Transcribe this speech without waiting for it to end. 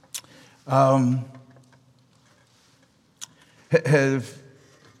Um, have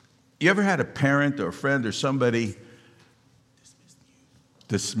you ever had a parent or a friend or somebody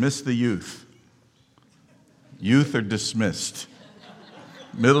dismiss the youth? Youth are dismissed.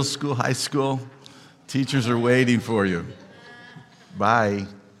 Middle school, high school, teachers are waiting for you. Bye.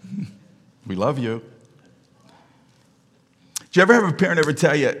 We love you. Did you ever have a parent ever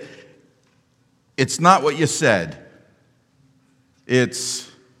tell you, it's not what you said, it's...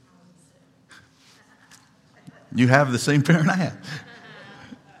 You have the same parent I have.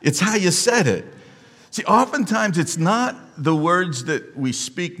 It's how you said it. See, oftentimes it's not the words that we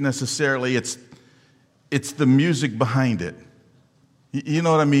speak necessarily, it's the music behind it. You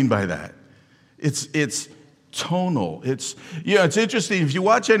know what I mean by that? It's tonal. It's interesting. If you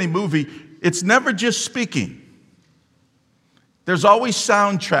watch any movie, it's never just speaking. There's always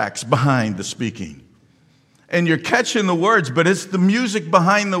soundtracks behind the speaking. And you're catching the words, but it's the music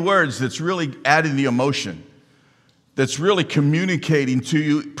behind the words that's really adding the emotion, that's really communicating to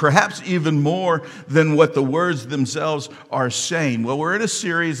you, perhaps even more than what the words themselves are saying. Well, we're in a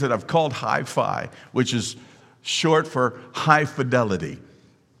series that I've called Hi-Fi, which is short for high fidelity.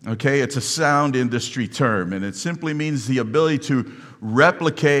 Okay, it's a sound industry term, and it simply means the ability to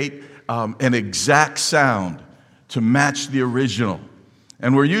replicate an exact sound to match the original.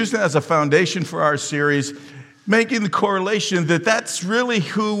 And we're using it as a foundation for our series, making the correlation that that's really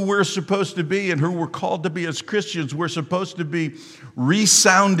who we're supposed to be and who we're called to be as Christians. We're supposed to be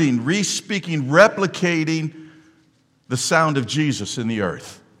resounding, re-speaking, replicating the sound of Jesus in the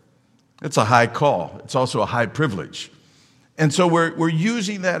earth. It's a high call. It's also a high privilege. And so we're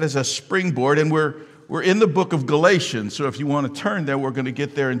using that as a springboard, and we're in the book of Galatians. So if you want to turn there, we're going to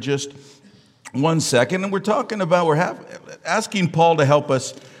get there in just 1 second. And we're asking Paul to help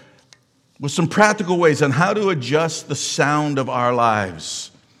us with some practical ways on how to adjust the sound of our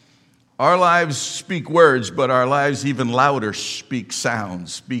lives. Our lives speak words, but our lives even louder speak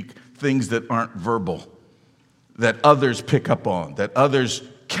sounds, speak things that aren't verbal, that others pick up on, that others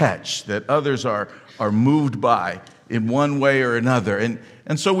catch, that others are moved by in one way or another.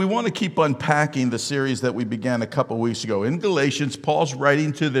 And so we want to keep unpacking the series that we began a couple weeks ago. In Galatians, Paul's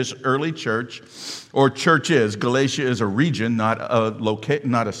writing to this early church, or churches. Galatia is a region, not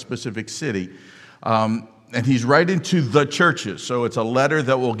a specific city. And he's writing to the churches. So it's a letter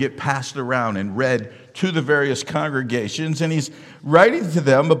that will get passed around and read to the various congregations. And he's writing to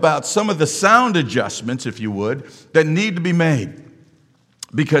them about some of the sound adjustments, if you would, that need to be made,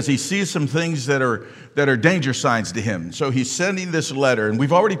 because he sees some things that are danger signs to him. So he's sending this letter, and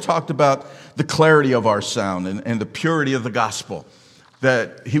we've already talked about the clarity of our sound and the purity of the gospel,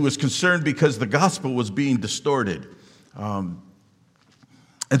 that he was concerned because the gospel was being distorted. And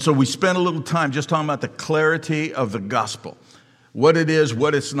so we spent a little time just talking about the clarity of the gospel, what it is,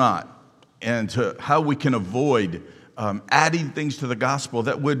 what it's not, and how we can avoid adding things to the gospel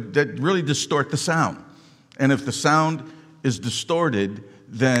that really distort the sound. And if the sound is distorted,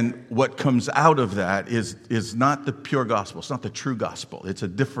 then what comes out of that is not the pure gospel. It's not the true gospel. It's a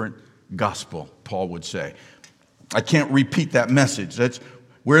different gospel, Paul would say. I can't repeat that message.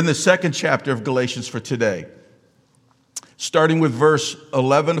 We're in the second chapter of Galatians for today, starting with verse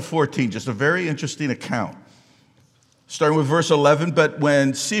 11 to 14, just a very interesting account. Starting with verse 11, but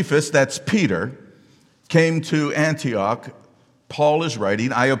when Cephas, that's Peter, came to Antioch, Paul is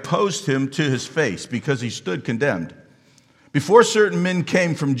writing, I opposed him to his face because he stood condemned. Before certain men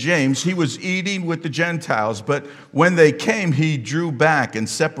came from James, he was eating with the Gentiles, but when they came, he drew back and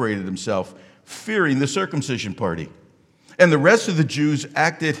separated himself, fearing the circumcision party. And the rest of the Jews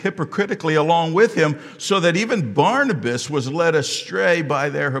acted hypocritically along with him, so that even Barnabas was led astray by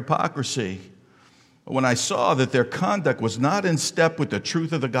their hypocrisy. When I saw that their conduct was not in step with the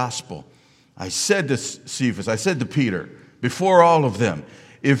truth of the gospel, I said to Cephas, I said to Peter, before all of them,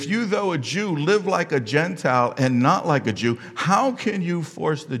 if you, though a Jew, live like a Gentile and not like a Jew, how can you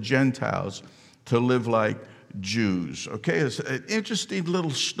force the Gentiles to live like Jews? Okay, it's an interesting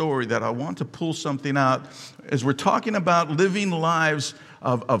little story that I want to pull something out as we're talking about living lives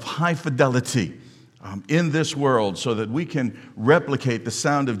of high fidelity in this world so that we can replicate the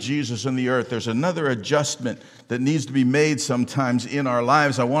sound of Jesus in the earth. There's another adjustment that needs to be made sometimes in our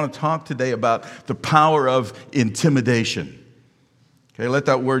lives. I want to talk today about the power of intimidation. Okay, let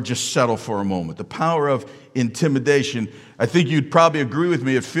that word just settle for a moment. The power of intimidation. I think you'd probably agree with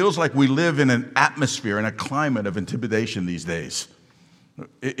me. It feels like we live in an atmosphere, in a climate of intimidation these days.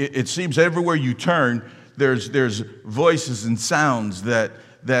 It seems everywhere you turn, there's voices and sounds that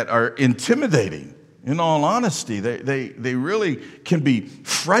are intimidating. In all honesty, they really can be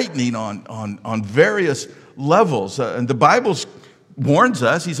frightening on various levels. And the Bible's warns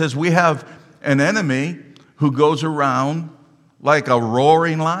us. He says, we have an enemy who goes around like a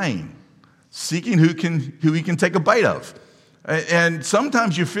roaring lion, seeking who he can take a bite of. And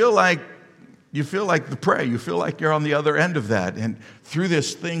sometimes you feel like the prey. You feel like you're on the other end of that. And through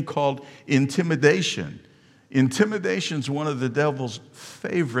this thing called intimidation. Intimidation is one of the devil's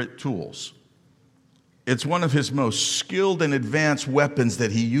favorite tools. It's one of his most skilled and advanced weapons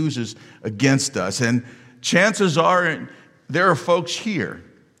that he uses against us. And chances are there are folks here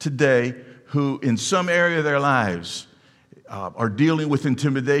today who in some area of their lives are dealing with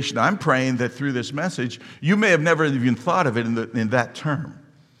intimidation. I'm praying that through this message, you may have never even thought of it in that term.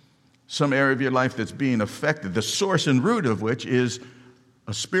 Some area of your life that's being affected, the source and root of which is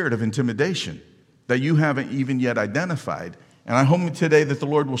a spirit of intimidation that you haven't even yet identified. And I hope today that the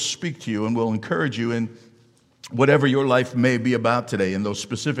Lord will speak to you and will encourage you in whatever your life may be about today, in those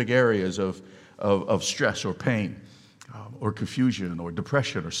specific areas of stress or pain or confusion or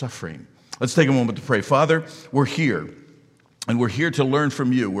depression or suffering. Let's take a moment to pray. Father, we're here. And we're here to learn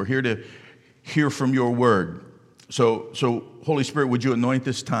from you. We're here to hear from your word. So Holy Spirit, would you anoint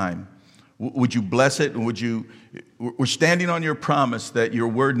this time? Would you bless it? And we're standing on your promise that your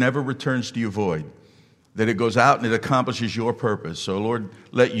word never returns to you void, that it goes out and it accomplishes your purpose. So Lord,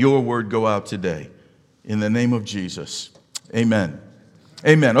 let your word go out today. In the name of Jesus, amen.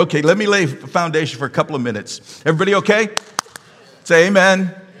 Amen. Okay, let me lay a foundation for a couple of minutes. Everybody okay? Say amen.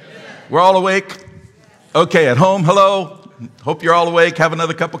 Amen. We're all awake? Okay, at home, hello. Hope you're all awake. Have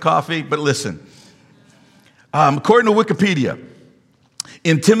another cup of coffee. But listen, according to Wikipedia,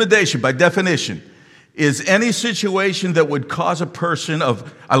 intimidation, by definition, is any situation that would cause a person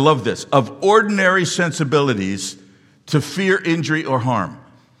of, I love this, of ordinary sensibilities to fear injury or harm.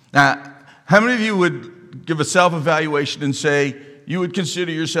 Now, how many of you would give a self-evaluation and say you would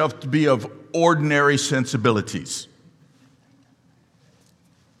consider yourself to be of ordinary sensibilities?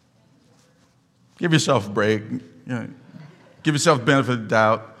 Give yourself a break. Give yourself the benefit of the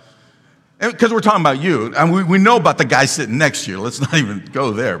doubt. Because we're talking about you. And we know about the guy sitting next to you. Let's not even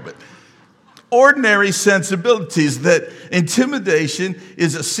go there. But ordinary sensibilities, that intimidation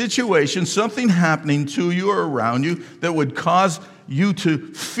is a situation, something happening to you or around you that would cause you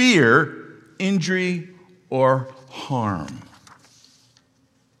to fear injury or harm.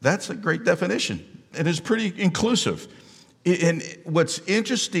 That's a great definition. It is pretty inclusive. And what's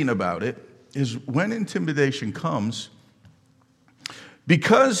interesting about it is when intimidation comes,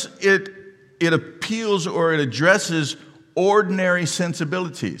 because it appeals or it addresses ordinary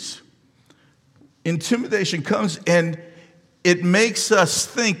sensibilities. Intimidation comes and it makes us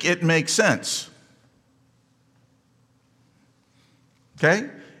think it makes sense. Okay?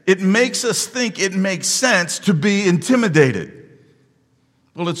 It makes us think it makes sense to be intimidated.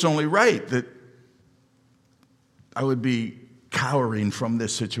 Well, it's only right that I would be cowering from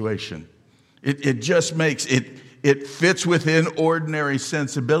this situation. It just makes it fits within ordinary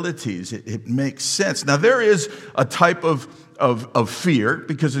sensibilities. It makes sense. Now, there is a type of fear,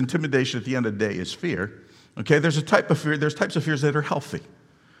 because intimidation at the end of the day is fear. Okay, there's a type of fear. There's types of fears that are healthy.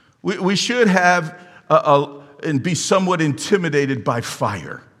 We should have and be somewhat intimidated by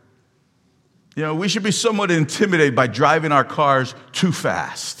fire. You know, we should be somewhat intimidated by driving our cars too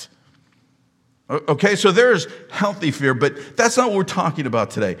fast. Okay, so there's healthy fear, but that's not what we're talking about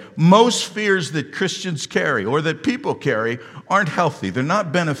today. Most fears that Christians carry or that people carry aren't healthy. They're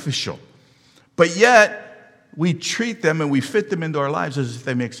not beneficial. But yet, we treat them and we fit them into our lives as if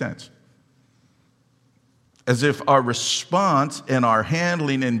they make sense. As if our response and our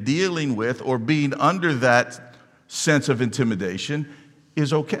handling and dealing with or being under that sense of intimidation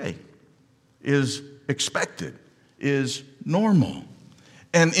is okay, is expected, is normal.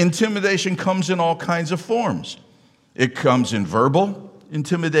 And intimidation comes in all kinds of forms. It comes in verbal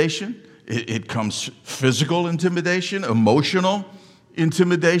intimidation. It comes physical intimidation, emotional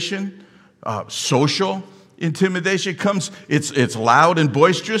intimidation, social intimidation. It's loud and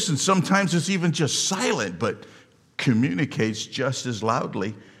boisterous, and sometimes it's even just silent, but communicates just as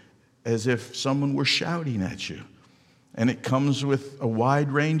loudly as if someone were shouting at you. And it comes with a wide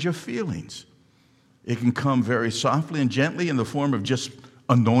range of feelings. It can come very softly and gently in the form of just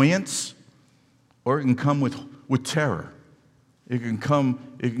annoyance, or it can come with terror. It can come,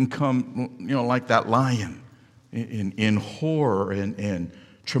 like that lion in horror and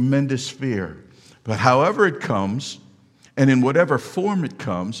tremendous fear. But however it comes, and in whatever form it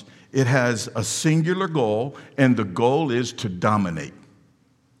comes, it has a singular goal, and the goal is to dominate.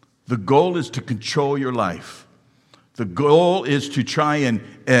 The goal is to control your life. The goal is to try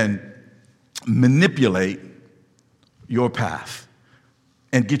and manipulate your path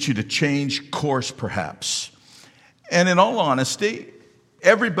and get you to change course, perhaps. And in all honesty,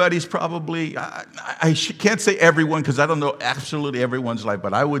 everybody's probably, I can't say everyone because I don't know absolutely everyone's life,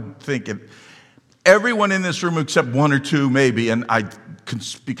 but I would think everyone in this room except one or two maybe, and I'd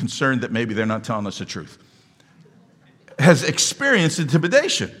be concerned that maybe they're not telling us the truth, has experienced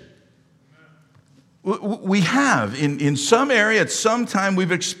intimidation. We have. In some area, at some time,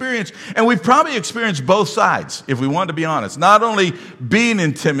 we've experienced, and we've probably experienced both sides, if we want to be honest. Not only being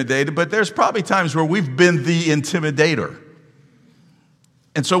intimidated, but there's probably times where we've been the intimidator.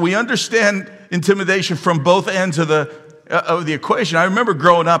 And so we understand intimidation from both ends of the equation. I remember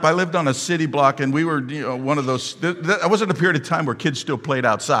growing up, I lived on a city block, and we were, one of those, that wasn't a period of time where kids still played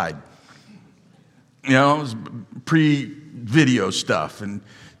outside. It was pre-video stuff, and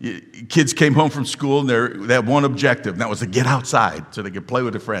kids came home from school, and they had one objective, and that was to get outside so they could play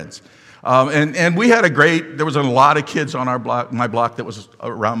with their friends. And we had there was a lot of kids on my block that was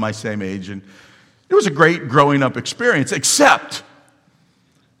around my same age, and it was a great growing up experience, except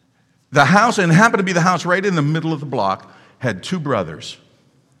the house, and it happened to be the house right in the middle of the block, had two brothers.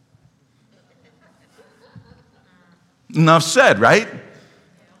 Enough said, right?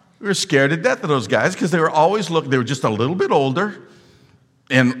 We were scared to death of those guys because they were always they were just a little bit older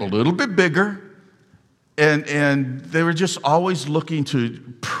and a little bit bigger, and they were just always looking to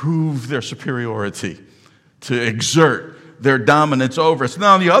prove their superiority, to exert their dominance over us.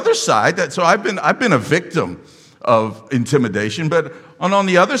 Now on the other side, so I've been a victim of intimidation, but on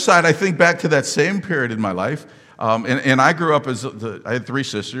the other side, I think back to that same period in my life, and I grew up I had three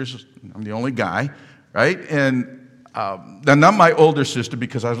sisters. I'm the only guy, right? And not my older sister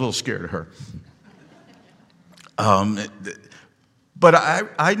because I was a little scared of her. But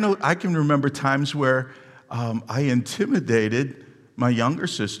I know I can remember times where I intimidated my younger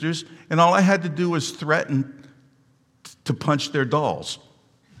sisters, and all I had to do was threaten to punch their dolls.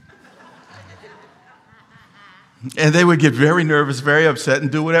 And they would get very nervous, very upset,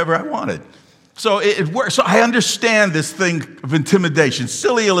 and do whatever I wanted. So it works. So I understand this thing of intimidation.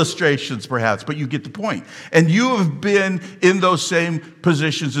 Silly illustrations, perhaps, but you get the point. And you have been in those same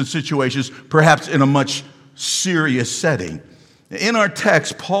positions and situations, perhaps in a much serious setting. In our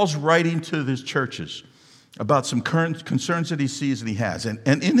text, Paul's writing to his churches about some current concerns that he sees and he has. And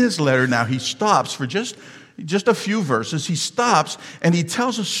in his letter now, he stops for just a few verses. He stops and he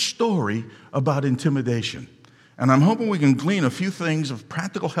tells a story about intimidation. And I'm hoping we can glean a few things of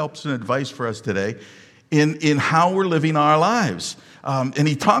practical helps and advice for us today in how we're living our lives. And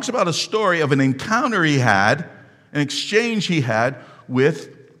he talks about a story of an encounter he had, an exchange he had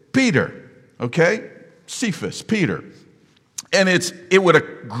with Peter, okay? Cephas, Peter. And it would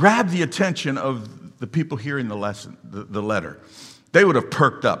have grabbed the attention of the people hearing the lesson, the letter. They would have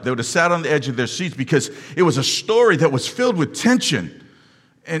perked up. They would have sat on the edge of their seats because it was a story that was filled with tension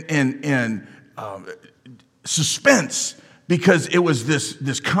and suspense, because it was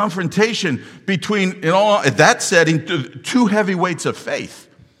this confrontation between, at that setting, two heavyweights of faith,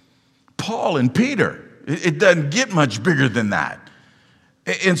 Paul and Peter. It doesn't get much bigger than that.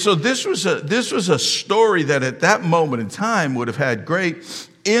 And so this was a story that at that moment in time would have had great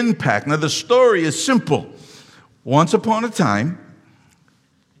impact. Now the story is simple. Once upon a time,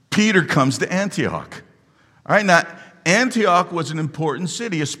 Peter comes to Antioch. All right, now Antioch was an important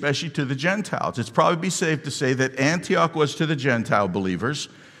city, especially to the Gentiles. It's probably safe to say that Antioch was to the Gentile believers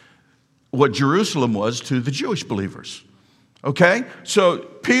what Jerusalem was to the Jewish believers. Okay? So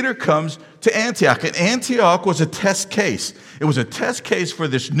Peter comes to Antioch, and Antioch was a test case. It was a test case for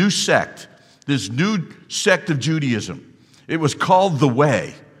this new sect of Judaism. It was called the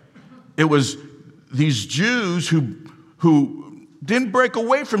Way. It was these Jews who didn't break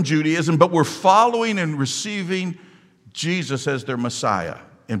away from Judaism, but were following and receiving Jesus as their Messiah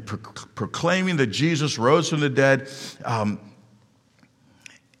and proclaiming that Jesus rose from the dead.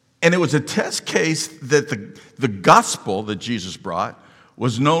 And it was a test case that the gospel that Jesus brought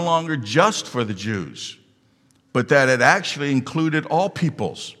was no longer just for the Jews, but that it actually included all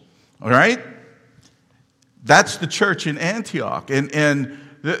peoples. All right? That's the church in Antioch. And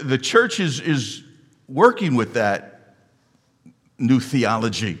the church is working with that new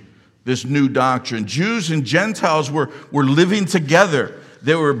theology, this new doctrine. Jews and Gentiles were living together.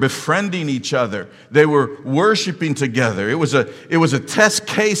 They were befriending each other. They were worshiping together. It was a test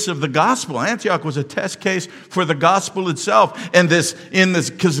case of the gospel. Antioch was a test case for the gospel itself. And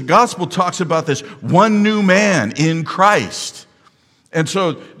because the gospel talks about this one new man in Christ. And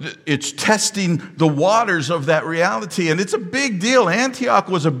so it's testing the waters of that reality. And it's a big deal. Antioch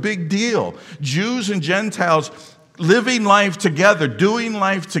was a big deal. Jews and Gentiles living life together, doing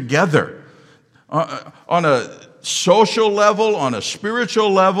life together on a social level, on a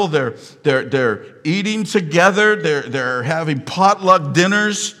spiritual level. They're eating together. They're having potluck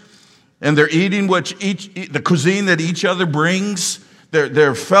dinners, and they're eating the cuisine that each other brings.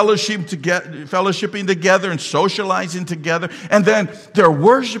 They're fellowshipping together and socializing together, and then they're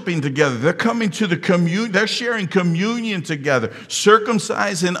worshiping together. They're coming to the communion. They're sharing communion together,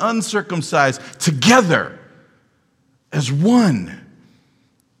 circumcised and uncircumcised together as one.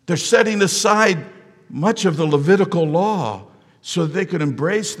 They're setting aside much of the Levitical law so that they could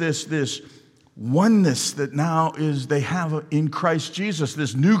embrace this oneness that now they have in Christ Jesus,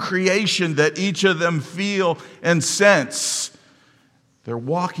 this new creation that each of them feel and sense. They're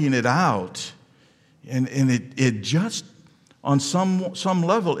walking it out, and it just, on some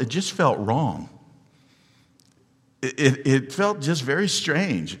level, it just felt wrong. It felt just very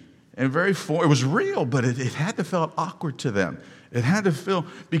strange and very foreign. It was real, but it had to feel awkward to them. It had to feel,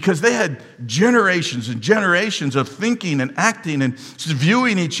 because they had generations and generations of thinking and acting and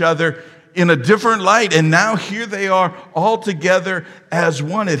viewing each other in a different light, and now here they are all together as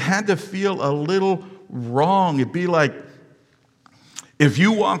one. It had to feel a little wrong. It'd be like, if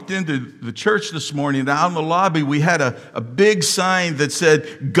you walked into the church this morning, out in the lobby, we had a big sign that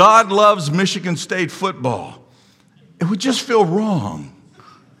said, "God loves Michigan State football." It would just feel wrong,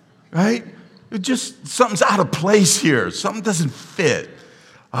 right? Something's out of place here. Something doesn't fit.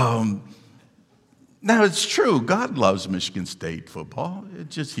 Now, it's true. God loves Michigan State football.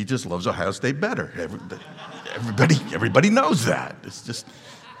 He just loves Ohio State better. Everybody knows that. It's just...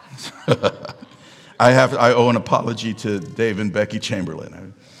 I owe an apology to Dave and Becky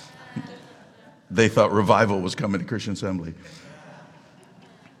Chamberlain. They thought revival was coming to Christian Assembly.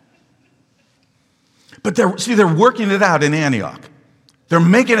 But they're working it out in Antioch. They're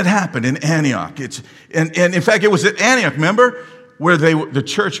making it happen in Antioch. And in fact, it was at Antioch, remember, where the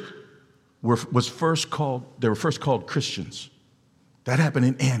church was first called. They were first called Christians. That happened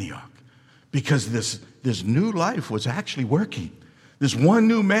in Antioch because this new life was actually working. This one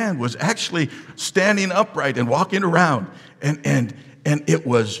new man was actually standing upright and walking around, and it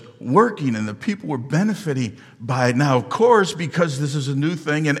was working, and the people were benefiting by it. Now, of course, because this is a new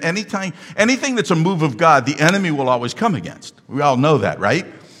thing, and anything that's a move of God, the enemy will always come against. We all know that, right?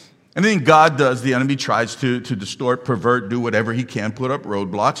 Anything God does, the enemy tries to distort, pervert, do whatever he can, put up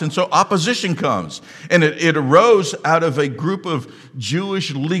roadblocks, and so opposition comes. And it arose out of a group of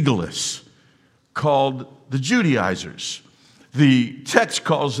Jewish legalists called the Judaizers. The text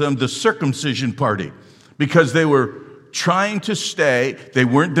calls them the circumcision party because they were trying to they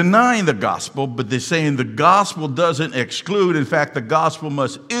weren't denying the gospel, but they're saying the gospel doesn't exclude. In fact, the gospel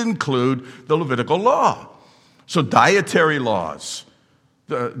must include the Levitical law. So dietary laws,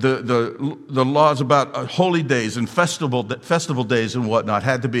 the laws about holy days and festival days and whatnot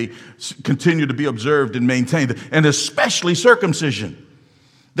had to continue to be observed and maintained, and especially circumcision.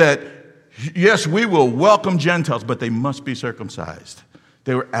 That yes, we will welcome Gentiles, but they must be circumcised.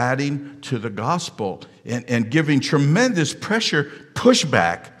 They were adding to the gospel and giving tremendous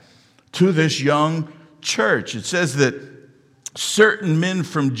pushback to this young church. It says that certain men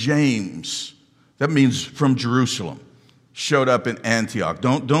from James, that means from Jerusalem, showed up in Antioch.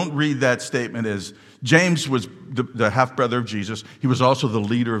 Don't read that statement as James was the half-brother of Jesus. He was also the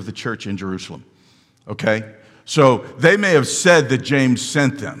leader of the church in Jerusalem. Okay? So they may have said that James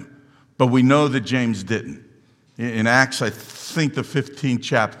sent them, but we know that James didn't. In Acts, I think the 15th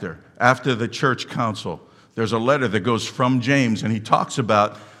chapter, after the church council, there's a letter that goes from James, and he talks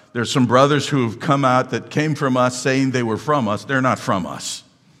about there's some brothers who have come out that came from us saying they were from us. They're not from us.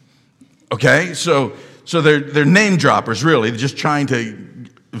 Okay? So they're name droppers, really. They're just trying to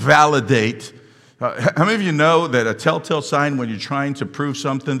validate. How many of you know that a telltale sign when you're trying to prove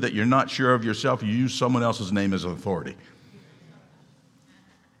something that you're not sure of yourself, you use someone else's name as an authority?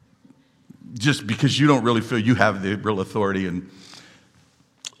 Just because you don't really feel you have the real authority.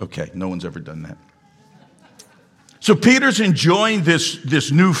 Okay, no one's ever done that. So Peter's enjoying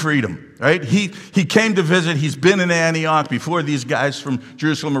this new freedom, right? He came to visit. He's been in Antioch before these guys from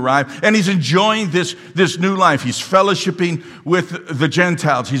Jerusalem arrived, and he's enjoying this new life. He's fellowshipping with the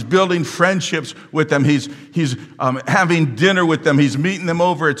Gentiles. He's building friendships with them. He's having dinner with them. He's meeting them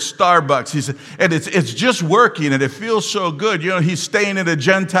over at Starbucks. And it's just working, and it feels so good. You know, he's staying in a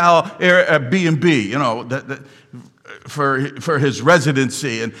Gentile B&B. You know, for his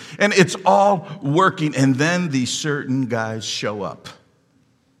residency, and it's all working, and then these certain guys show up,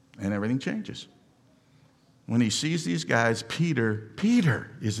 and everything changes. When he sees these guys, Peter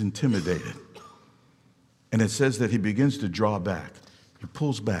is intimidated, and it says that he begins to draw back. He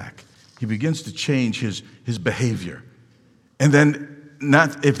pulls back. He begins to change his behavior, and then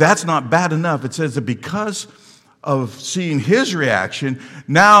if that's not bad enough, it says that because of seeing his reaction,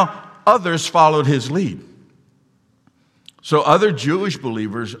 now others followed his lead. So other Jewish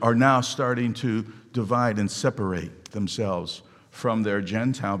believers are now starting to divide and separate themselves from their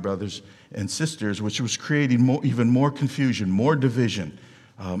Gentile brothers and sisters, which was creating even more confusion, more division.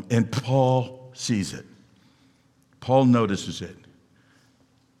 And Paul sees it. Paul notices it.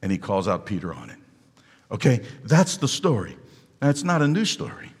 And he calls out Peter on it. Okay, that's the story. Now, it's not a new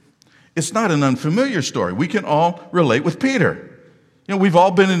story. It's not an unfamiliar story. We can all relate with Peter. You know, we've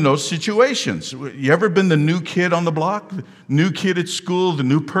all been in those situations. You ever been the new kid on the block? The new kid at school, the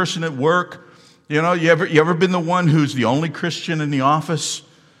new person at work? You know, you ever been the one who's the only Christian in the office?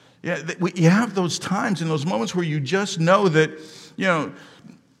 Yeah, you have those times and those moments where you just know that, you know,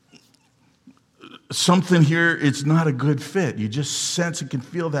 something here, it's not a good fit. You just sense and can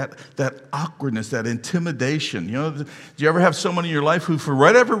feel that awkwardness, that intimidation. You know, do you ever have someone in your life who, for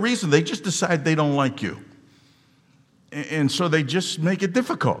whatever reason, they just decide they don't like you? And so they just make it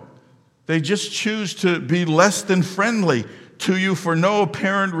difficult. They just choose to be less than friendly to you for no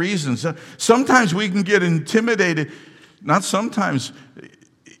apparent reasons. Sometimes we can get intimidated. Not sometimes.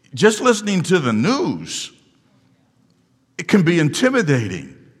 Just listening to the news, it can be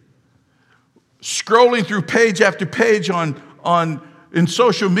intimidating. Scrolling through page after page in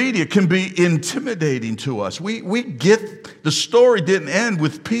social media can be intimidating to us. We get the story didn't end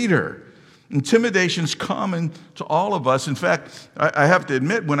with Peter. Intimidation's common to all of us. In fact, I have to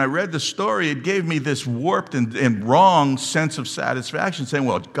admit, when I read the story, it gave me this warped and wrong sense of satisfaction, saying,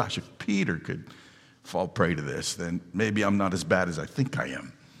 well, gosh, if Peter could fall prey to this, then maybe I'm not as bad as I think I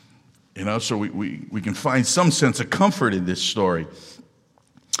am. You know, so we can find some sense of comfort in this story.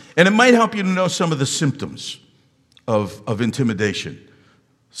 And it might help you to know some of the symptoms of intimidation.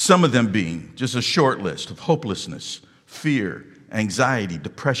 Some of them being just a short list of hopelessness, fear, anxiety,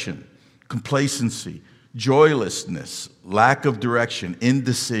 depression, complacency, joylessness, lack of direction,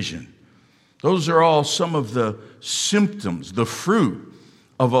 indecision. Those are all some of the symptoms, the fruit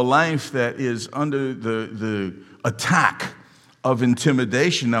of a life that is under the attack of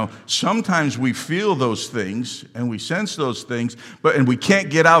intimidation. Now, sometimes we feel those things and we sense those things, and we can't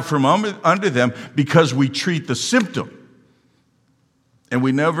get out from under them because we treat the symptom. And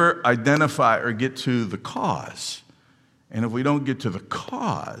we never identify or get to the cause. And if we don't get to the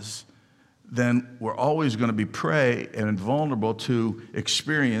cause, then we're always going to be prey and vulnerable to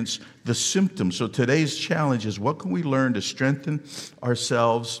experience the symptoms. So today's challenge is, what can we learn to strengthen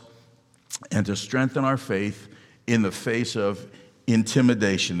ourselves and to strengthen our faith in the face of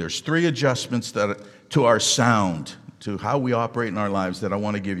intimidation? There's 3 adjustments to our sound, to how we operate in our lives, that I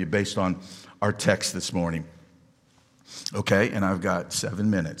want to give you based on our text this morning. Okay, and I've got 7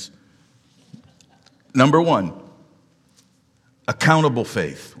 minutes. Number 1, accountable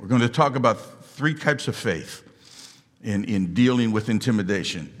faith. We're going to talk about 3 types of faith in dealing with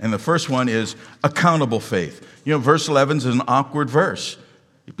intimidation. And the first one is accountable faith. You know, verse 11 is an awkward verse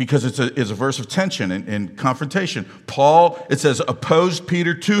because it's a verse of tension and confrontation. Paul, it says, opposed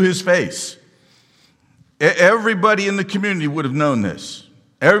Peter to his face. Everybody in the community would have known this.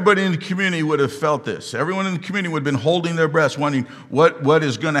 Everybody in the community would have felt this. Everyone in the community would have been holding their breath, wondering what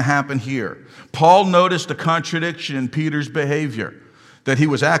is going to happen here. Paul noticed a contradiction in Peter's behavior, that he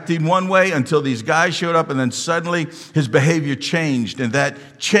was acting one way until these guys showed up, and then suddenly his behavior changed. And that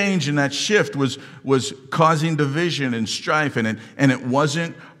change and that shift was causing division and strife, and it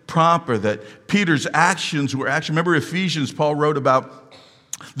wasn't proper. That Peter's actions were actually, remember Ephesians, Paul wrote about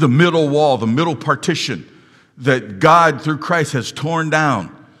the middle wall, the middle partition, that God, through Christ, has torn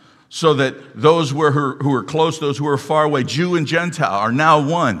down, so that those who are close, those who are far away, Jew and Gentile, are now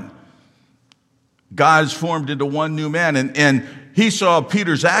one. God's formed into one new man. And he saw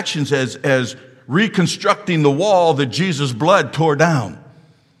Peter's actions as reconstructing the wall that Jesus' blood tore down,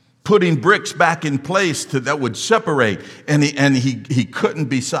 putting bricks back in place that would separate. And he couldn't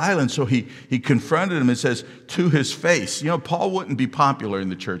be silent, so he confronted him and says, to his face. You know, Paul wouldn't be popular in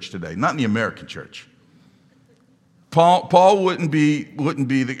the church today, not in the American church. Paul wouldn't be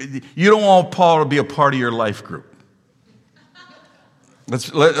you don't want Paul to be a part of your life group.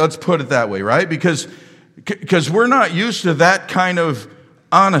 Let's put it that way, right? Because we're not used to that kind of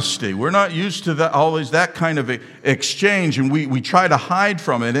honesty. We're not used to always that kind of exchange, and we try to hide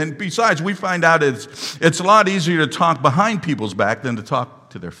from it. And besides, we find out it's a lot easier to talk behind people's back than to talk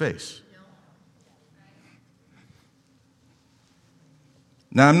to their face.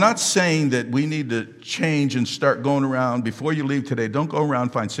 Now, I'm not saying that we need to change and start going around. Before you leave today, don't go around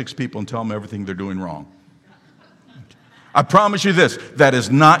and find 6 people and tell them everything they're doing wrong. I promise you this, that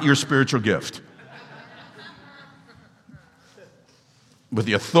is not your spiritual gift. With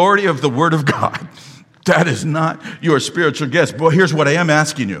the authority of the Word of God, That is not your spiritual guest. But here's what I am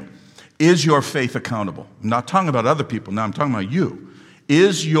asking you. Is your faith accountable? I'm not talking about other people. Now I'm talking about you.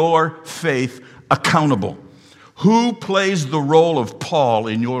 Is your faith accountable? Who plays the role of Paul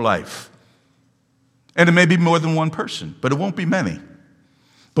in your life? And it may be more than one person, but it won't be many.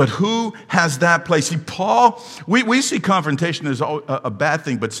 But who has that place? See, Paul, we see confrontation as a bad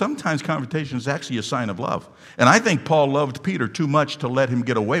thing, but sometimes confrontation is actually a sign of love. And I think Paul loved Peter too much to let him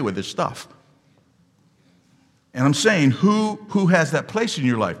get away with his stuff. And I'm saying, who has that place in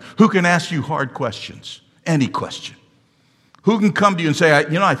your life? Who can ask you hard questions? Any question. Who can come to you and say,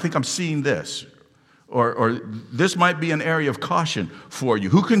 I think I'm seeing this. Or this might be an area of caution for you.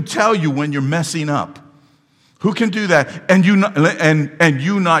 Who can tell you when you're messing up? Who can do that and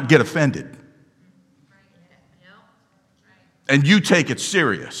you not get offended? And you take it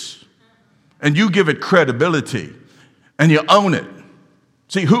serious. And you give it credibility. And you own it.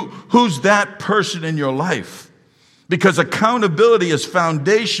 See, who's that person in your life? Because accountability is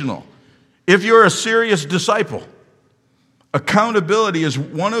foundational. If you're a serious disciple, accountability is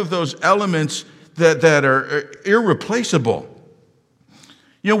one of those elements that are irreplaceable.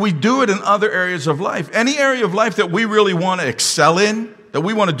 We do it in other areas of life. Any area of life that we really want to excel in, that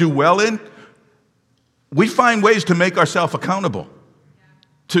we want to do well in, we find ways to make ourselves accountable.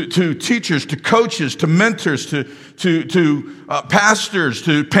 To teachers, to coaches, to mentors, to pastors,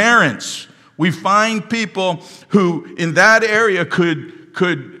 to parents. We find people who in that area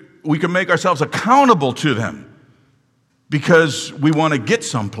we can make ourselves accountable to them because we want to get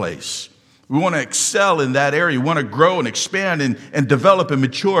someplace. We want to excel in that area. We want to grow and expand and develop and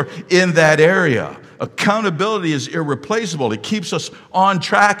mature in that area. Accountability is irreplaceable. It keeps us on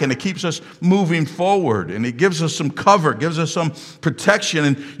track and it keeps us moving forward. And it gives us some cover, gives us some protection.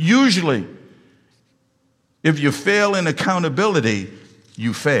 And usually, if you fail in accountability,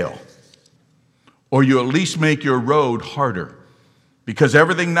 you fail. Or you at least make your road harder. Because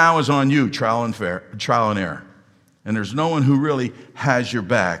everything now is on you, trial and error. And there's no one who really has your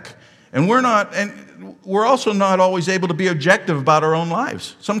back. And we're also not always able to be objective about our own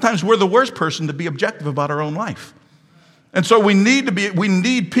lives. Sometimes we're the worst person to be objective about our own life. And so we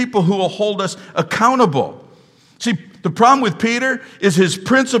need people who will hold us accountable. See, the problem with Peter is his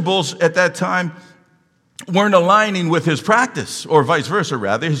principles at that time weren't aligning with his practice, or vice versa,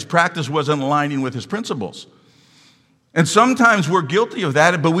 rather. His practice wasn't aligning with his principles. And sometimes we're guilty of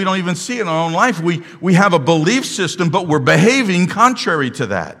that, but we don't even see it in our own life. We have a belief system, but we're behaving contrary to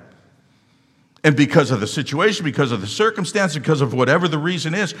that. And because of the situation, because of the circumstance, because of whatever the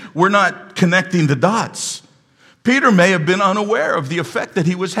reason is, we're not connecting the dots. Peter may have been unaware of the effect that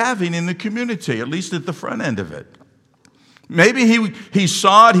he was having in the community, at least at the front end of it. Maybe he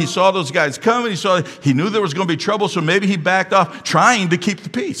saw it, he saw those guys coming, he knew there was going to be trouble, so maybe he backed off trying to keep the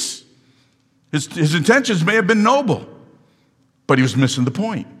peace. His intentions may have been noble, but he was missing the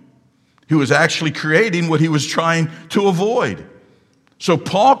point. He was actually creating what he was trying to avoid. So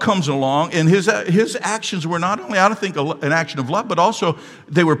Paul comes along, and his actions were not only, I think, an action of love, but also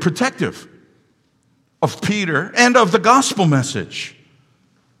they were protective of Peter and of the gospel message.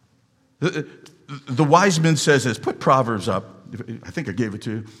 The wise man says this. Put Proverbs up. I think I gave it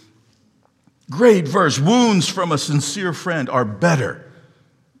to you. Great verse. Wounds from a sincere friend are better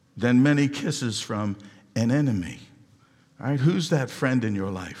than many kisses from an enemy. All right, who's that friend in your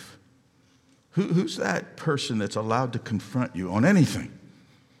life? Who's that person that's allowed to confront you on anything,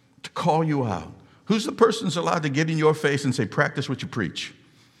 to call you out? Who's the person that's allowed to get in your face and say, practice what you preach?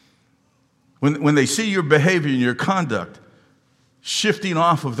 When they see your behavior and your conduct shifting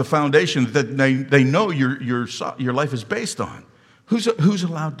off of the foundation that they know your life is based on, who's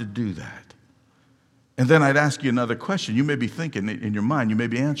allowed to do that? And then I'd ask you another question. You may be thinking in your mind, you may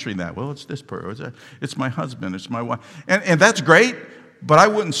be answering that. Well, it's this person, it's my husband, it's my wife. And that's great. But I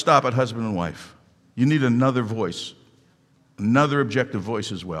wouldn't stop at husband and wife. You need another voice, another objective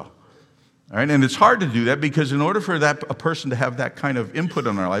voice as well. All right? And it's hard to do that because in order for a person to have that kind of input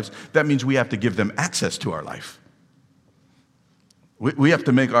on our lives, that means we have to give them access to our life. We have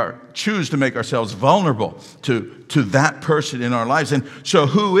to choose to make ourselves vulnerable to that person in our lives. And so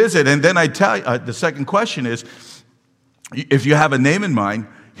who is it? And then I tell you, the second question is, if you have a name in mind,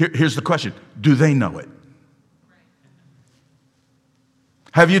 here's the question. Do they know it?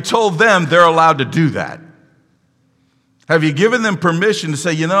 Have you told them they're allowed to do that? Have you given them permission to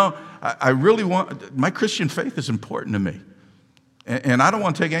say, I really my Christian faith is important to me. And I don't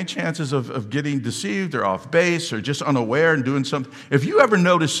want to take any chances of getting deceived or off base or just unaware and doing something. If you ever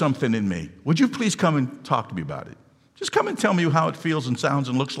notice something in me, would you please come and talk to me about it? Just come and tell me how it feels and sounds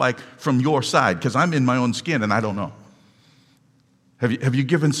and looks like from your side, because I'm in my own skin and I don't know. Have you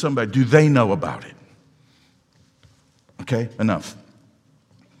given somebody, do they know about it? Okay, enough.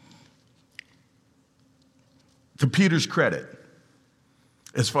 To Peter's credit,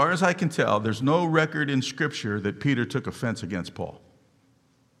 as far as I can tell, there's no record in Scripture that Peter took offense against Paul.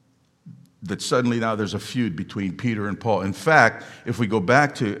 That suddenly now there's a feud between Peter and Paul. In fact, if we go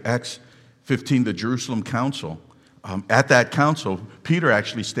back to Acts 15, the Jerusalem Council, at that council, Peter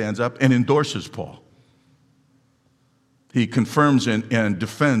actually stands up and endorses Paul. He confirms and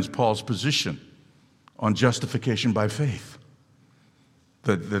defends Paul's position on justification by faith.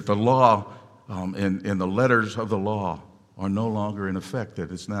 That the law and the letters of the law are no longer in effect,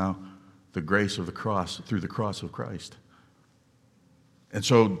 that it's now the grace of the cross through the cross of Christ. And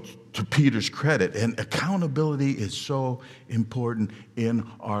so, to Peter's credit, and accountability is so important in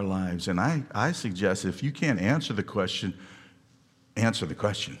our lives. And I suggest if you can't answer the question, answer the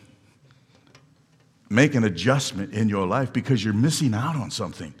question. Make an adjustment in your life because you're missing out on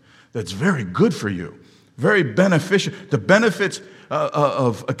something that's very good for you, very beneficial. The benefits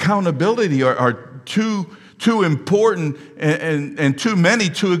of accountability are too important and too many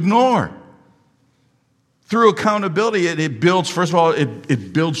to ignore. Through accountability, it builds, first of all,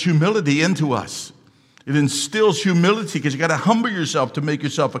 it builds humility into us. It instills humility because you got to humble yourself to make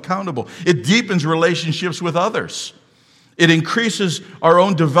yourself accountable. It deepens relationships with others. It increases our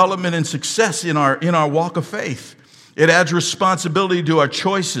own development and success in our walk of faith. It adds responsibility to our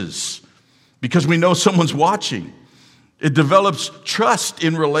choices because we know someone's watching. It develops trust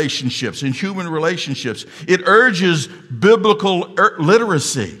in relationships, in human relationships. It urges biblical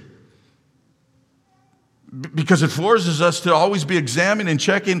literacy because it forces us to always be examining and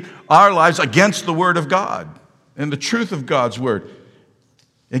checking our lives against the Word of God and the truth of God's Word.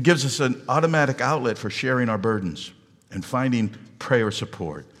 It gives us an automatic outlet for sharing our burdens and finding prayer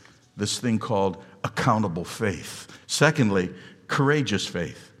support, this thing called accountable faith. Secondly, courageous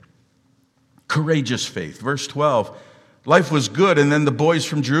faith. Courageous faith. Verse 12, life was good, and then the boys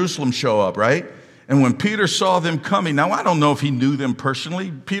from Jerusalem show up, right? And when Peter saw them coming, now I don't know if he knew them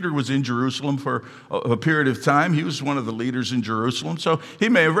personally. Peter was in Jerusalem for a period of time. He was one of the leaders in Jerusalem, so he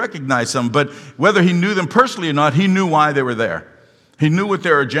may have recognized them. But whether he knew them personally or not, he knew why they were there. He knew what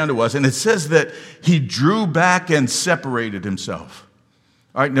their agenda was. And it says that he drew back and separated himself.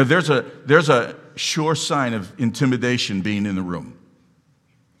 All right, now there's a sure sign of intimidation being in the room.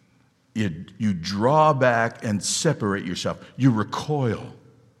 You draw back and separate yourself. You recoil.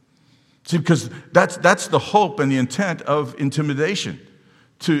 See, because that's the hope and the intent of intimidation,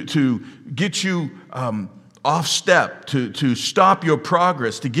 to get you off step, to stop your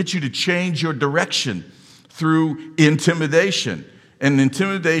progress, to get you to change your direction through intimidation. And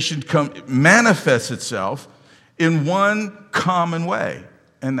intimidation manifests itself in one common way,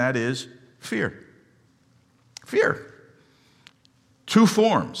 and that is fear. Fear. Two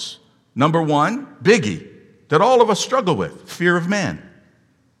forms. Number one, biggie, that all of us struggle with, fear of man.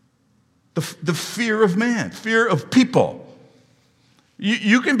 The fear of man, fear of people.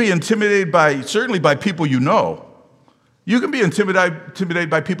 You can be intimidated certainly by people you know. You can be intimidated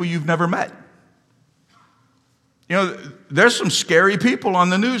by people you've never met. You know, there's some scary people on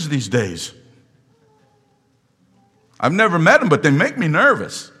the news these days. I've never met them, but they make me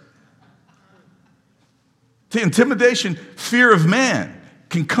nervous. See, intimidation, fear of man,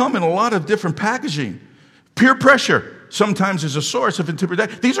 can come in a lot of different packaging. Peer pressure sometimes is a source of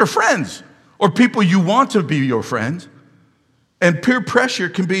intimidation. These are friends or people you want to be your friend. And peer pressure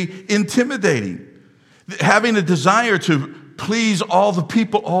can be intimidating. Having a desire to please all the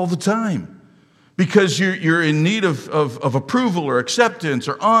people all the time because you're in need of approval or acceptance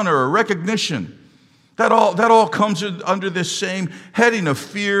or honor or recognition. That all comes under this same heading of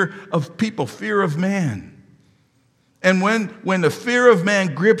fear of people, fear of man. And when the fear of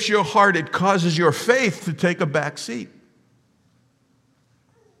man grips your heart, it causes your faith to take a back seat.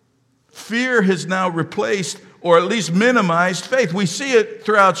 Fear has now replaced or at least minimized faith. We see it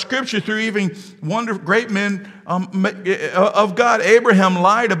throughout Scripture through even great men of God. Abraham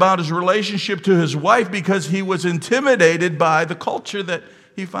lied about his relationship to his wife because he was intimidated by the culture that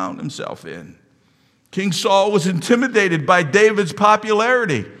he found himself in. King Saul was intimidated by David's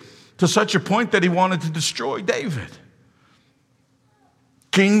popularity to such a point that he wanted to destroy David.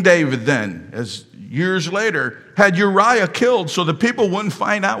 King David then, as years later, had Uriah killed so the people wouldn't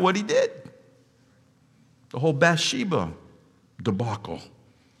find out what he did. The whole Bathsheba debacle.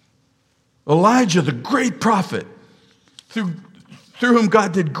 Elijah, the great prophet, through whom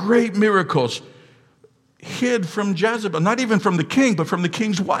God did great miracles, hid from Jezebel, not even from the king, but from the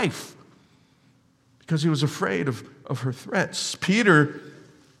king's wife, because he was afraid of her threats. Peter,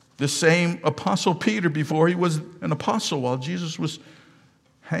 the same apostle Peter, before he was an apostle while Jesus was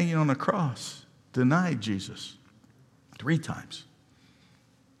hanging on a cross, denied Jesus 3 times.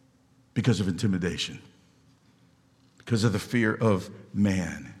 Because of intimidation. Because of the fear of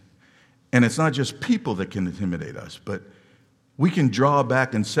man. And it's not just people that can intimidate us, but we can draw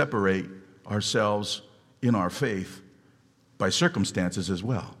back and separate ourselves in our faith by circumstances as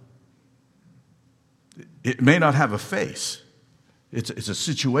well. It may not have a face. It's a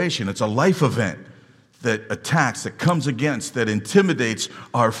situation, it's a life event that attacks, that comes against, that intimidates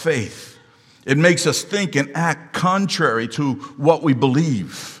our faith. It makes us think and act contrary to what we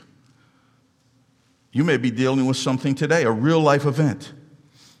believe. You may be dealing with something today, a real life event,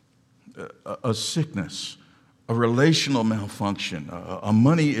 a sickness, a relational malfunction, a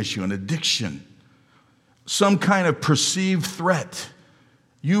money issue, an addiction, some kind of perceived threat.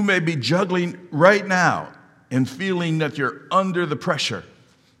 You may be juggling right now and feeling that you're under the pressure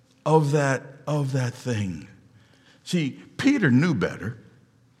of that thing. See, Peter knew better.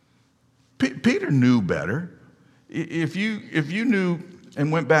 Peter knew better. If you knew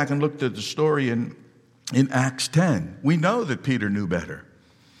and went back and looked at the story in Acts 10, we know that Peter knew better.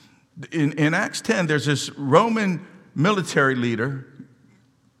 In Acts 10, there's this Roman military leader.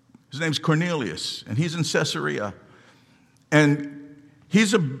 His name's Cornelius, and he's in Caesarea. And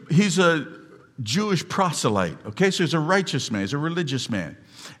he's a Jewish proselyte, okay? So he's a righteous man, he's a religious man.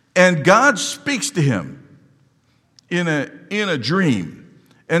 And God speaks to him in a dream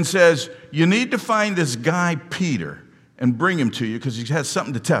and says, you need to find this guy Peter and bring him to you because he has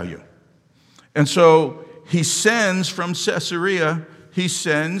something to tell you. And so he sends from Caesarea, he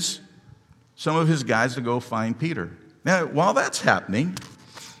sends some of his guys to go find Peter. Now, while that's happening,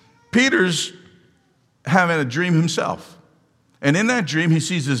 Peter's having a dream himself. And in that dream, he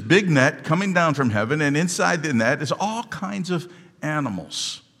sees this big net coming down from heaven, and inside the net is all kinds of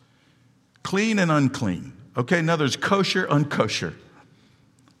animals, clean and unclean. Okay, in other words, kosher, unkosher.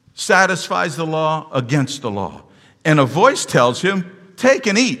 Satisfies the law, against the law. And a voice tells him, take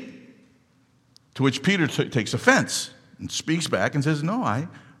and eat. To which Peter takes offense and speaks back and says, no,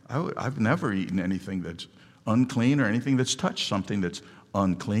 I've never eaten anything that's unclean or anything that's touched something that's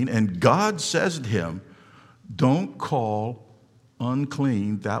unclean. And God says to him, don't call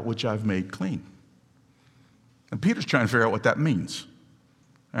unclean that which I've made clean. And Peter's trying to figure out what that means.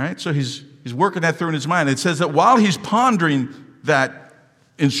 All right, so he's working that through in his mind. It says that while he's pondering that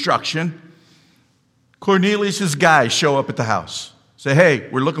instruction, Cornelius' guys show up at the house. Say, hey,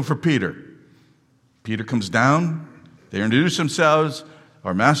 we're looking for Peter. Peter comes down. They introduce themselves.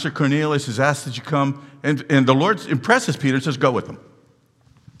 Our master Cornelius has asked that you come. And the Lord impresses Peter and says, go with them.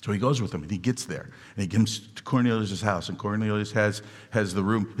 So he goes with them, and he gets there. And he gets to Cornelius' house. And Cornelius has the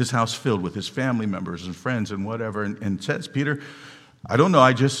room, his house filled with his family members and friends and whatever. And says, Peter, I don't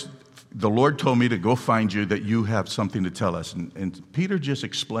know, the Lord told me to go find you, that you have something to tell us. And Peter just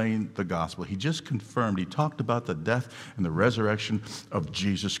explained the gospel. He just confirmed. He talked about the death and the resurrection of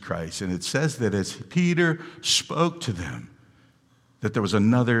Jesus Christ. And it says that as Peter spoke to them, that there was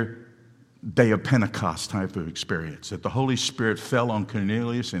another day of Pentecost type of experience, that the Holy Spirit fell on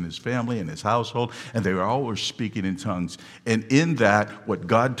Cornelius and his family and his household, and they all were speaking in tongues. And in that, what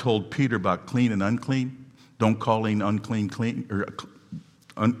God told Peter about clean and unclean, don't call unclean clean, or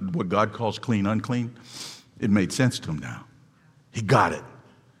what God calls clean unclean, it made sense to him now. He got it.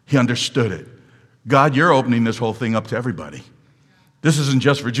 He understood it. God, you're opening this whole thing up to everybody. This isn't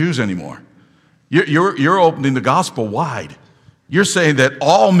just for Jews anymore. You're opening the gospel wide. You're saying that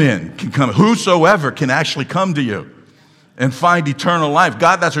all men can come, whosoever can actually come to you and find eternal life.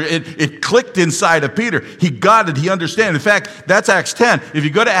 God, that's where it clicked inside of Peter. He got it. He understood. In fact, that's Acts 10. If you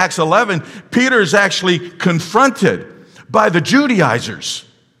go to Acts 11, Peter is actually confronted by the Judaizers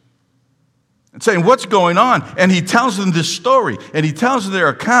and saying, what's going on? And he tells them this story, and he tells them their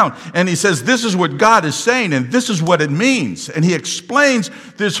account, and he says, this is what God is saying, and this is what it means. And he explains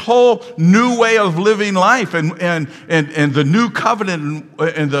this whole new way of living life and the new covenant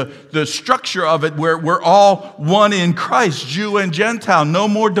and the structure of it, where we're all one in Christ, Jew and Gentile, no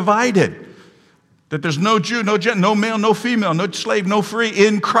more divided. That there's no Jew, no Gentile, no male, no female, no slave, no free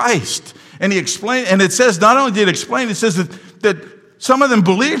in Christ. And he explained, and it says, not only did it explain, it says that some of them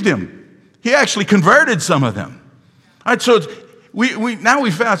believed him. He actually converted some of them. All right, so now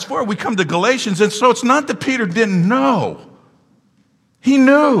we fast forward, we come to Galatians, and so it's not that Peter didn't know. He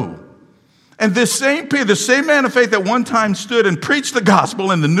knew. And this same Peter, the same man of faith that one time stood and preached the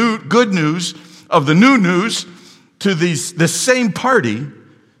gospel and the new good news of the new news to this same party,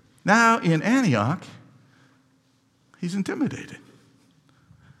 now in Antioch, he's intimidated.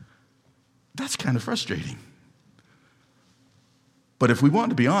 That's kind of frustrating. But if we want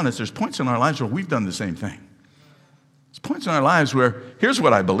to be honest, there's points in our lives where we've done the same thing. There's points in our lives where, here's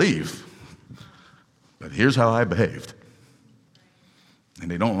what I believe, but here's how I behaved. And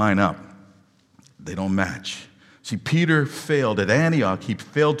they don't line up. They don't match. See, Peter failed at Antioch. He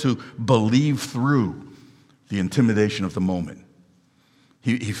failed to believe through the intimidation of the moment.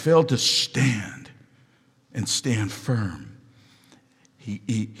 He failed to stand and stand firm. He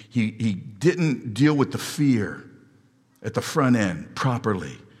didn't deal with the fear at the front end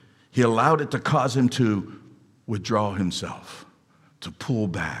properly. He allowed it to cause him to withdraw himself, to pull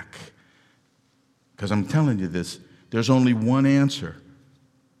back. Because I'm telling you this, there's only one answer.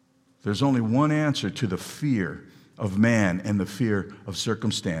 There's only one answer to the fear of man and the fear of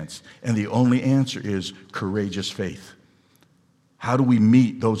circumstance. And the only answer is courageous faith. How do we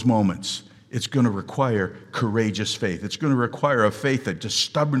meet those moments? It's going to require courageous faith. It's going to require a faith that just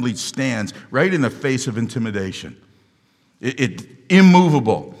stubbornly stands right in the face of intimidation. It's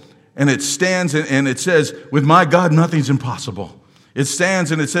immovable. And it stands and it says, with my God, nothing's impossible. It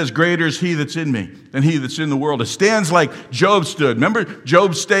stands and it says, greater is he that's in me than he that's in the world. It stands like Job stood. Remember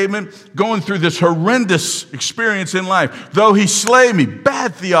Job's statement? Going through this horrendous experience in life. Though he slay me,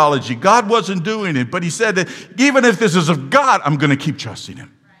 bad theology. God wasn't doing it. But he said that even if this is of God, I'm going to keep trusting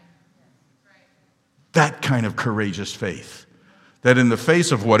him. That kind of courageous faith. That in the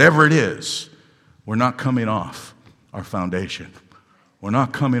face of whatever it is, we're not coming off our foundation. We're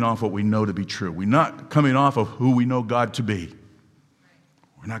not coming off what we know to be true. We're not coming off of who we know God to be.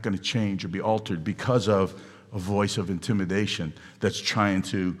 We're not going to change or be altered because of a voice of intimidation that's trying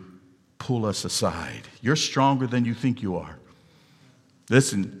to pull us aside. You're stronger than you think you are.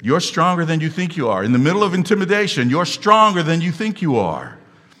 Listen, you're stronger than you think you are. In the middle of intimidation, you're stronger than you think you are.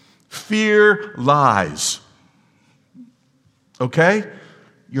 Fear lies. Okay?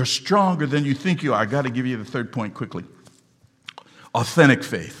 You're stronger than you think you are. I got to give you the third point quickly. Authentic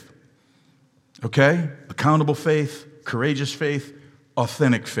faith. Okay? Accountable faith, courageous faith,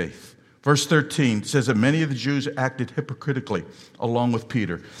 authentic faith. Verse 13 says that many of the Jews acted hypocritically along with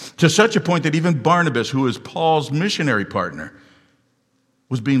Peter, to such a point that even Barnabas, who is Paul's missionary partner,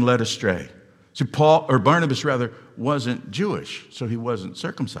 was being led astray. See, Barnabas wasn't Jewish, so he wasn't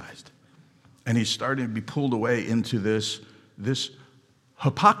circumcised. And he's starting to be pulled away into this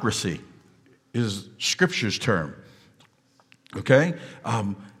hypocrisy, is Scripture's term. Okay?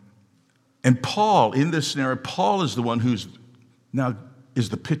 And Paul, in this scenario, Paul is the one who's now is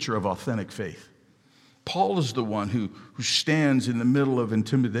the picture of authentic faith. Paul is the one who stands in the middle of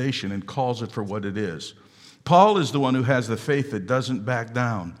intimidation and calls it for what it is. Paul is the one who has the faith that doesn't back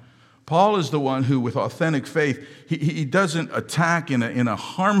down. Paul is the one who, with authentic faith, he doesn't attack in a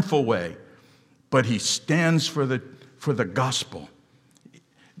harmful way, but he stands for the gospel.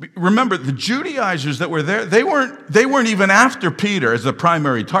 Remember, the Judaizers that were there, they weren't even after Peter as the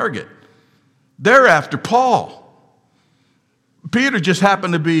primary target. They're after Paul. Peter just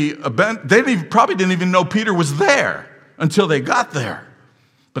happened to be probably didn't even know Peter was there until they got there.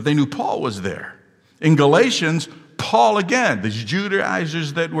 But they knew Paul was there. In Galatians, Paul again, these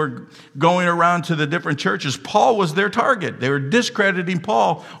Judaizers that were going around to the different churches, Paul was their target. They were discrediting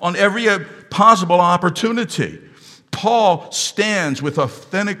Paul on every possible opportunity. Paul stands with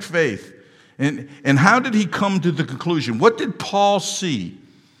authentic faith. And how did he come to the conclusion? What did Paul see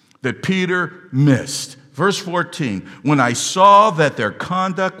that Peter missed? Verse 14, when I saw that their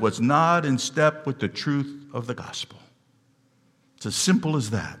conduct was not in step with the truth of the gospel. It's as simple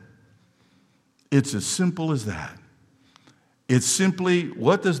as that. It's as simple as that. It's simply,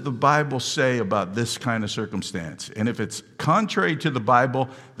 what does the Bible say about this kind of circumstance? And if it's contrary to the Bible,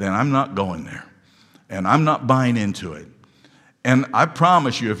 then I'm not going there. And I'm not buying into it. And I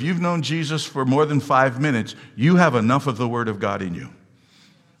promise you, if you've known Jesus for more than 5 minutes, you have enough of the Word of God in you.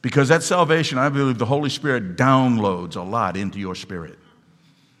 Because that salvation, I believe the Holy Spirit downloads a lot into your spirit.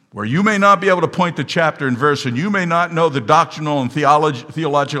 Where you may not be able to point to chapter and verse, and you may not know the doctrinal and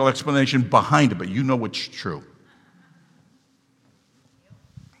theological explanation behind it, but you know what's true.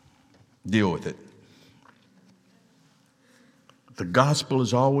 Deal with it. The gospel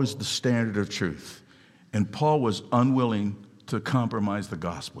is always the standard of truth. And Paul was unwilling to compromise the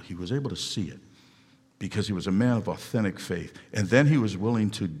gospel. He was able to see it because he was a man of authentic faith. And then he was willing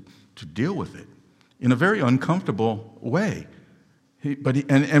to deal with it in a very uncomfortable way.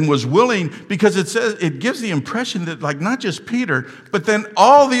 And was willing, because it gives the impression that, like, not just Peter, but then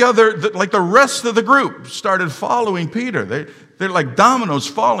all the other, like the rest of the group started following Peter. They're like dominoes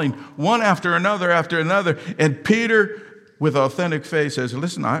falling one after another. And Peter, with authentic faith, says,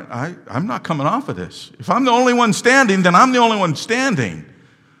 listen, I'm not coming off of this. If I'm the only one standing, then I'm the only one standing.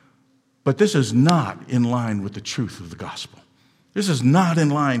 But this is not in line with the truth of the gospel. This is not in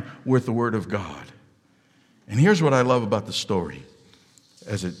line with the Word of God. And here's what I love about the story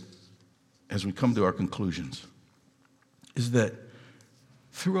as we come to our conclusions, is that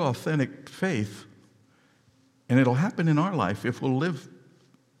through authentic faith, and it'll happen in our life if we'll live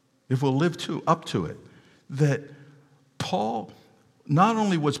up to it, that Paul, not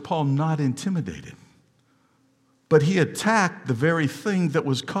only was Paul not intimidated, but he attacked the very thing that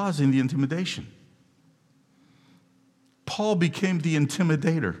was causing the intimidation. Paul became the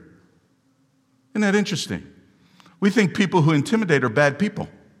intimidator. Isn't that interesting? We think people who intimidate are bad people.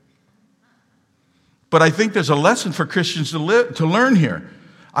 But I think there's a lesson for Christians to learn here.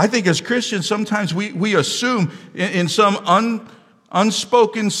 I think as Christians, sometimes we assume in some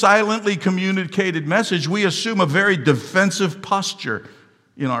unspoken, silently communicated message, we assume a very defensive posture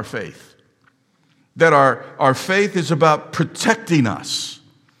in our faith. That our faith is about protecting us,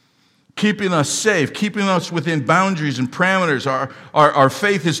 keeping us safe, keeping us within boundaries and parameters. Our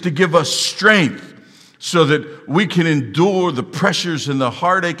faith is to give us strength so that we can endure the pressures and the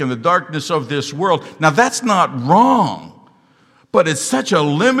heartache and the darkness of this world. Now, that's not wrong, but it's such a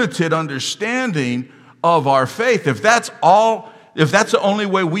limited understanding of our faith. If that's the only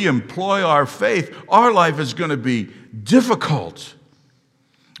way we employ our faith, our life is going to be difficult.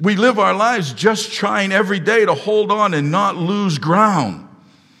 We live our lives just trying every day to hold on and not lose ground.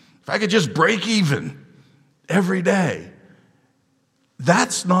 If I could just break even every day,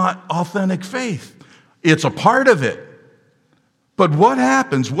 that's not authentic faith. It's a part of it. But what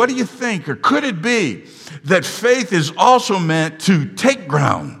happens? What do you think? Or could it be that faith is also meant to take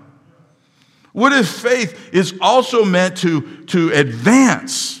ground? What if faith is also meant to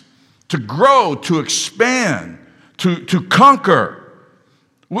advance, to grow, to expand, to conquer?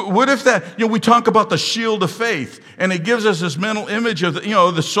 What if that, we talk about the shield of faith, and it gives us this mental image of,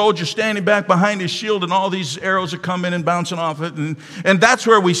 the soldier standing back behind his shield, and all these arrows are coming and bouncing off it, and that's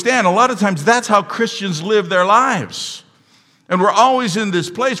where we stand. A lot of times, that's how Christians live their lives. And we're always in this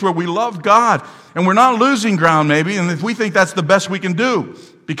place where we love God, and we're not losing ground maybe, and if we think that's the best we can do,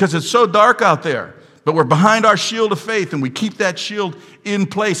 because it's so dark out there. But we're behind our shield of faith, and we keep that shield in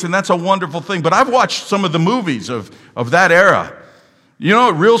place, and that's a wonderful thing. But I've watched some of the movies of that era. You know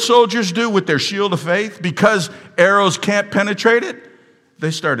what real soldiers do with their shield of faith? Because arrows can't penetrate it, they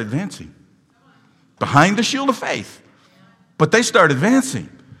start advancing. Behind the shield of faith. But they start advancing.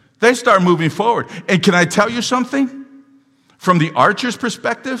 They start moving forward. And can I tell you something? From the archer's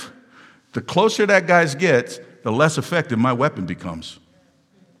perspective, the closer that guy gets, the less effective my weapon becomes.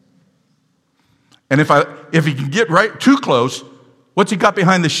 And if he can get right too close, what's he got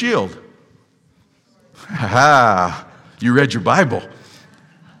behind the shield? Ha! You read your Bible.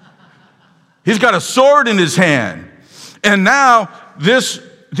 He's got a sword in his hand. And now the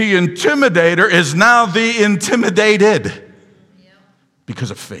intimidator is now the intimidated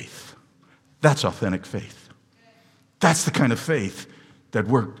because of faith. That's authentic faith. That's the kind of faith that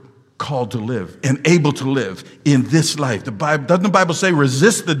we're called to live and able to live in this life. Doesn't the Bible say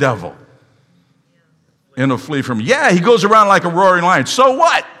resist the devil and he'll flee from you? Yeah, he goes around like a roaring lion. So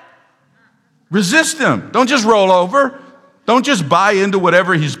what? Resist him. Don't just roll over. Don't just buy into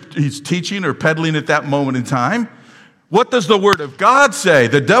whatever he's teaching or peddling at that moment in time. What does the Word of God say?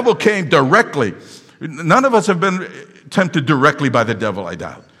 The devil came directly. None of us have been tempted directly by the devil, I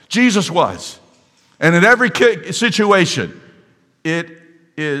doubt. Jesus was. And in every situation, it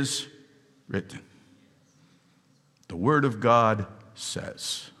is written. The Word of God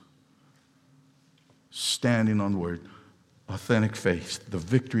says. Standing on the Word, authentic faith. The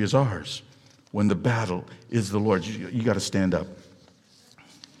victory is ours. When the battle is the Lord's. You got to stand up.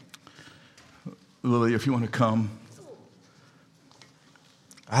 Lily, if you want to come.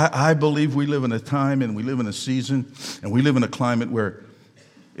 I believe we live in a time and we live in a season and we live in a climate where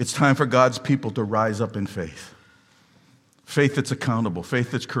it's time for God's people to rise up in faith. Faith that's accountable,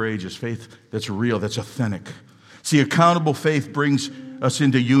 faith that's courageous, faith that's real, that's authentic. See, accountable faith brings us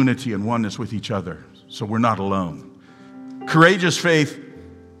into unity and oneness with each other, so we're not alone. Courageous faith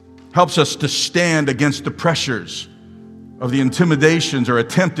helps us to stand against the pressures of the intimidations or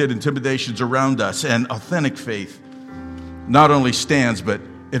attempted intimidations around us. And authentic faith not only stands, but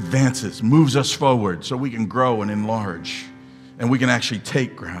advances, moves us forward so we can grow and enlarge, and we can actually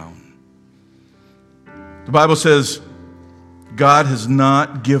take ground. The Bible says God has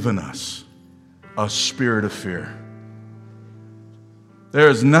not given us a spirit of fear. There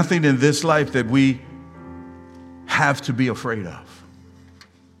is nothing in this life that we have to be afraid of.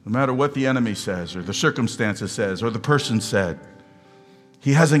 No matter what the enemy says or the circumstances says or the person said,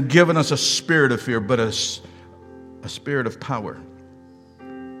 he hasn't given us a spirit of fear, but a spirit of power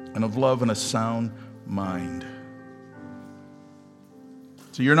and of love and a sound mind.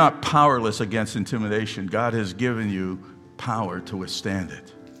 So you're not powerless against intimidation. God has given you power to withstand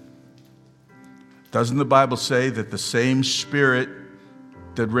it. Doesn't the Bible say that the same Spirit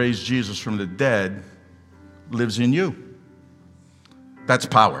that raised Jesus from the dead lives in you. That's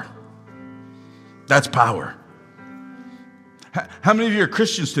power. That's power. How many of you are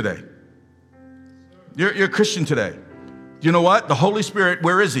Christians today? You're a Christian today. You know what? The Holy Spirit,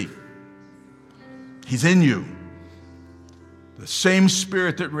 where is He? He's in you. The same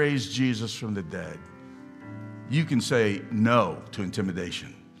Spirit that raised Jesus from the dead. You can say no to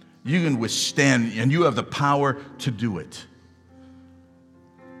intimidation. You can withstand, and you have the power to do it.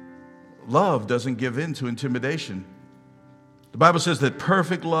 Love doesn't give in to intimidation. The Bible says that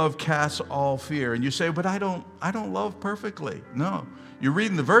perfect love casts all fear. And you say, but I don't love perfectly. No, you're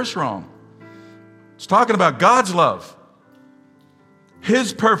reading the verse wrong. It's talking about God's love.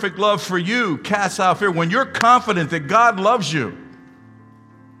 His perfect love for you casts out fear. When you're confident that God loves you,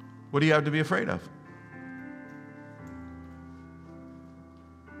 what do you have to be afraid of?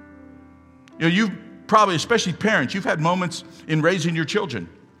 You know, you've probably, especially parents, you've had moments in raising your children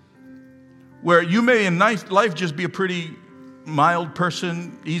where you may in life just be a pretty mild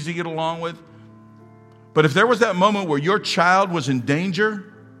person, easy to get along with. But if there was that moment where your child was in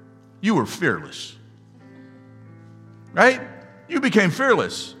danger, you were fearless. Right? You became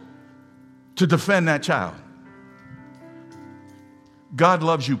fearless to defend that child. God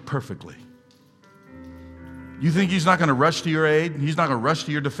loves you perfectly. You think He's not going to rush to your aid? He's not going to rush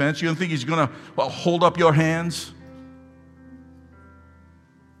to your defense? You don't think He's going to hold up your hands?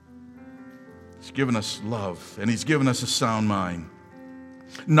 He's given us love, and He's given us a sound mind.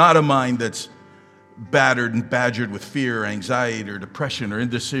 Not a mind that's battered and badgered with fear, anxiety, or depression, or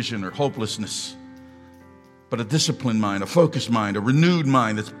indecision, or hopelessness, but a disciplined mind, a focused mind, a renewed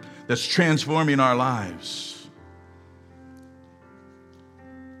mind that's transforming our lives.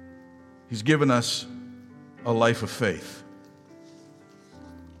 He's given us a life of faith.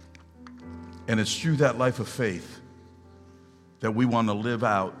 And it's through that life of faith that we want to live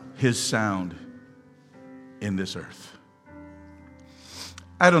out His sound in this earth.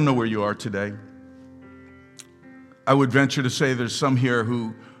 I don't know where you are today. I would venture to say there's some here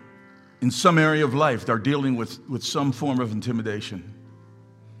who, in some area of life, are dealing with some form of intimidation.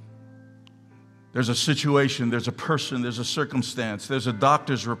 There's a situation, there's a person, there's a circumstance, there's a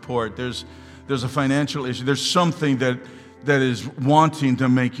doctor's report, there's a financial issue, there's something that is wanting to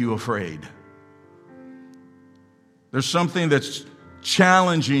make you afraid. There's something that's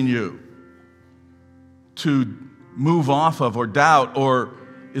challenging you to move off of or doubt, or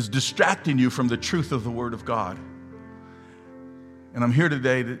is distracting you from the truth of the Word of God. And I'm here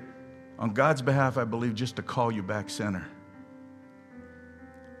today to, on God's behalf, I believe, just to call you back center.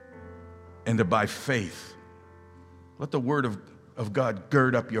 And to, by faith, let the Word of God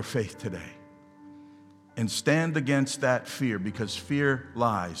gird up your faith today. And stand against that fear, because fear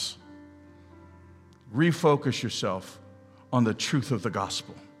lies. Refocus yourself on the truth of the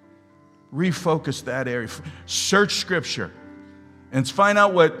gospel. Refocus that area. Search Scripture and find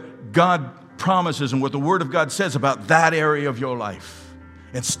out what God promises and what the Word of God says about that area of your life,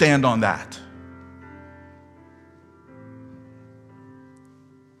 and stand on that.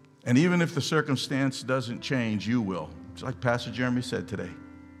 And even if the circumstance doesn't change, you will. It's like Pastor Jeremy said today.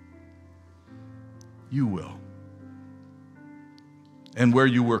 You will. And where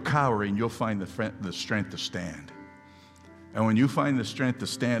you were cowering, you'll find the strength to stand. And when you find the strength to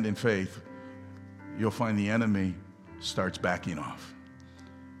stand in faith, you'll find the enemy starts backing off.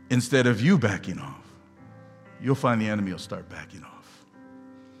 Instead of you backing off, you'll find the enemy will start backing off.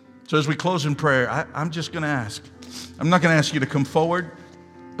 So as we close in prayer, I'm just going to ask. I'm not going to ask you to come forward,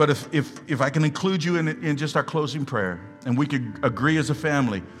 but if I can include you in just our closing prayer, and we could agree as a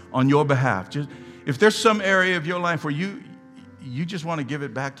family on your behalf. Just, if there's some area of your life where you just want to give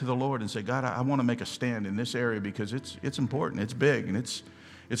it back to the Lord and say, God, I want to make a stand in this area because it's important, it's big, and it's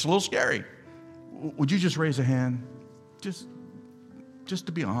a little scary. Would you just raise a hand? Just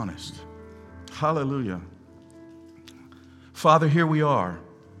to be honest. Hallelujah. Father, here we are,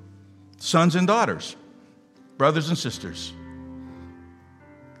 sons and daughters, brothers and sisters.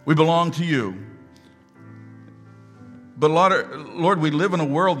 We belong to you. But Lord, we live in a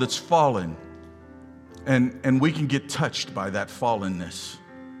world that's fallen. And we can get touched by that fallenness.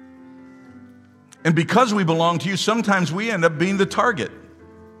 And because we belong to you, sometimes we end up being the target.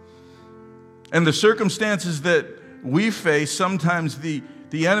 And the circumstances that we face, sometimes the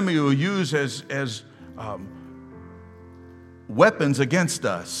enemy will use as weapons against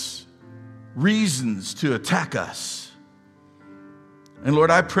us, reasons to attack us. And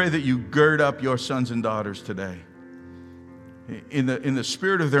Lord, I pray that you gird up your sons and daughters today. In the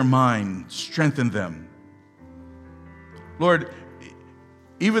spirit of their mind, strengthen them. Lord,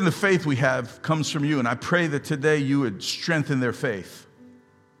 even the faith we have comes from you, and I pray that today you would strengthen their faith.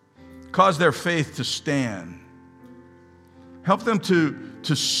 Cause their faith to stand. Help them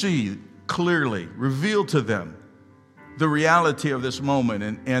to see clearly. Reveal to them the reality of this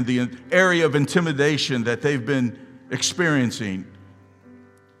moment and the area of intimidation that they've been experiencing.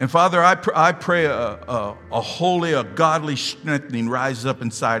 And Father, I pray a holy, a godly strengthening rises up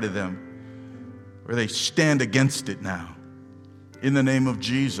inside of them where they stand against it now in the name of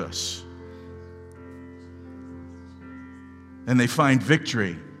Jesus. And they find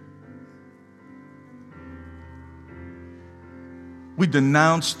victory. We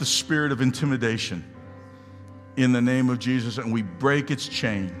denounce the spirit of intimidation in the name of Jesus, and we break its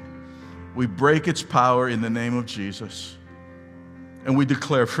chain. We break its power in the name of Jesus. And we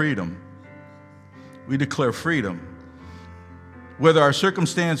declare freedom. We declare freedom. Whether our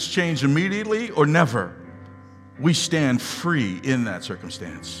circumstance change immediately or never, we stand free in that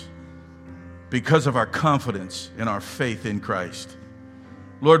circumstance because of our confidence and our faith in Christ.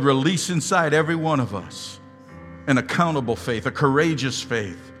 Lord, release inside every one of us an accountable faith, a courageous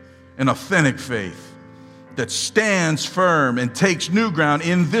faith, an authentic faith that stands firm and takes new ground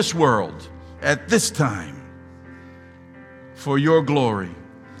in this world at this time for your glory,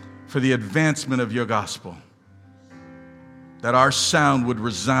 for the advancement of your gospel, that our sound would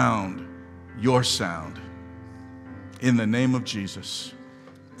resound your sound in the name of Jesus.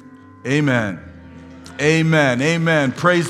 Amen. Amen. Amen. Praise